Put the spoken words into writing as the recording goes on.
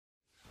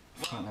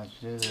Let's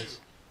do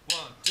this. 1,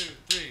 2,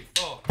 3,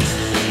 4.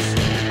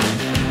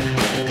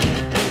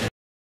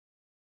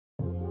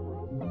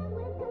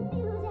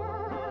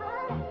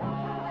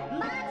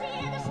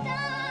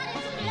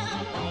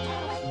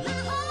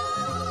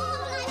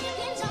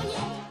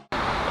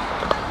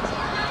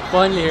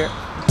 Finally here.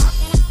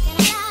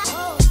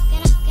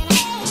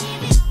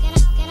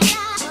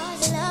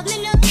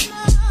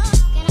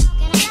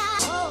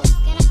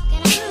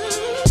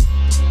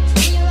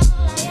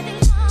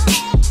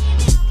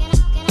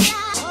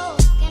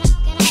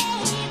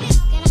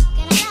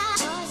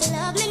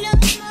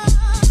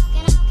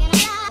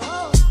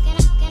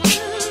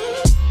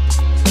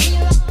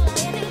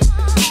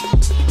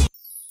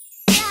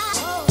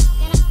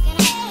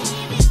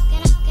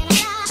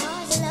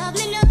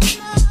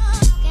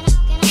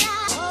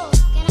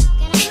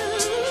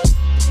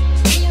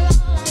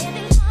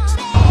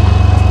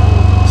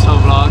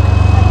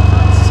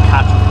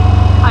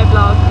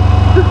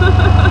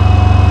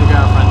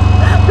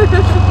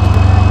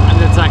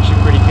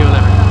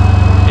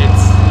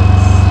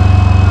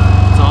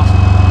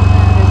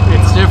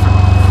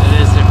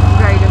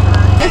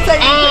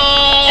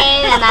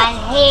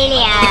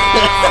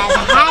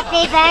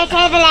 Happy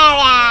birthday,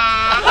 Valeria!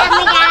 Oh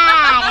my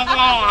God, it's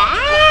Valeria!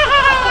 Ah,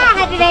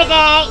 happy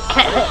birthday!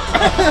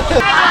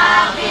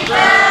 Happy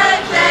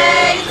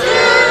birthday to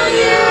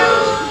you!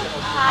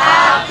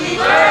 Happy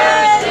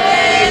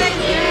birthday,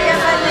 dear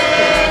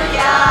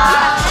Valeria!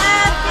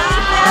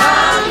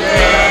 Happy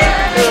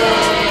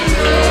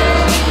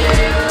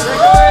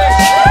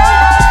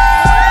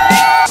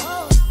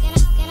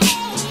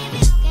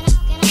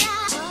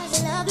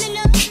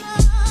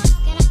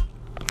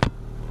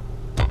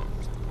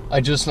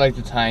I'd just like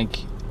to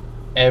thank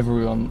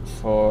everyone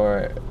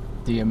for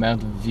the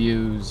amount of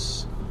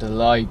views, the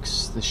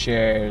likes, the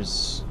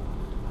shares,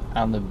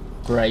 and the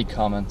great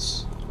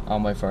comments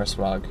on my first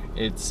vlog.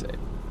 It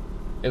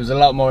was a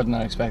lot more than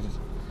I expected,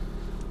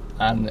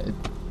 and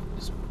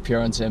it's pure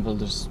and simple.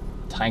 Just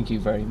thank you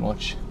very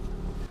much.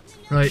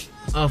 Right,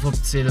 off up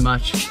to see the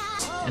match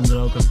in the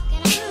local.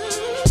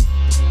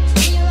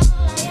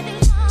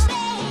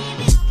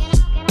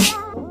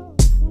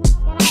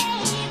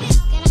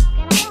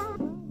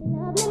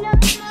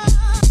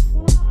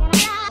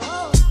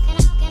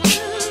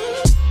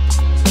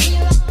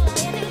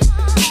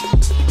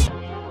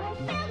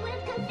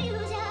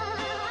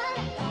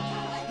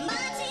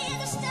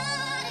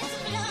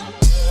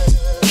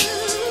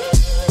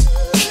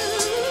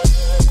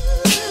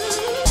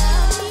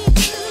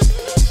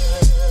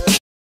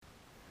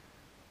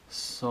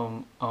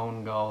 Some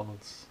own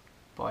goals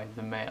by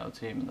the Mayo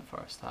team in the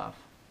first half.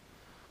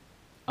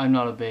 I'm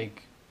not a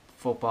big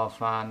football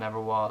fan, never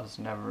was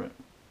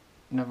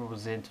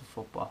into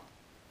football,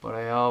 but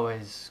I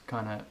always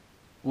kind of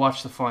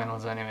watch the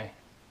finals anyway.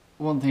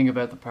 One thing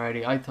about the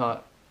party, I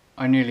thought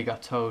I nearly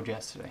got towed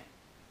yesterday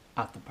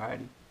at the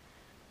party.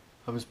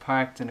 I was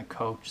parked in a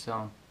coach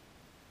zone,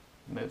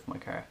 moved my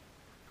car,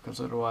 because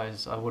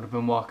otherwise I would have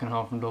been walking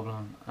home from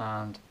Dublin,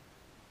 and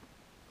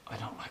I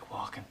don't like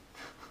walking.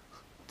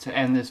 To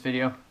end this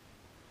video,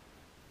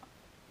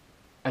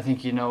 I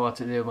think you know what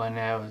to do by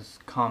now, is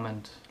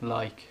comment,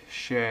 like,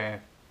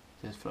 share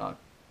this vlog.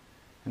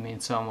 It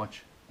means so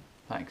much.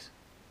 Thanks.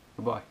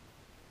 Goodbye.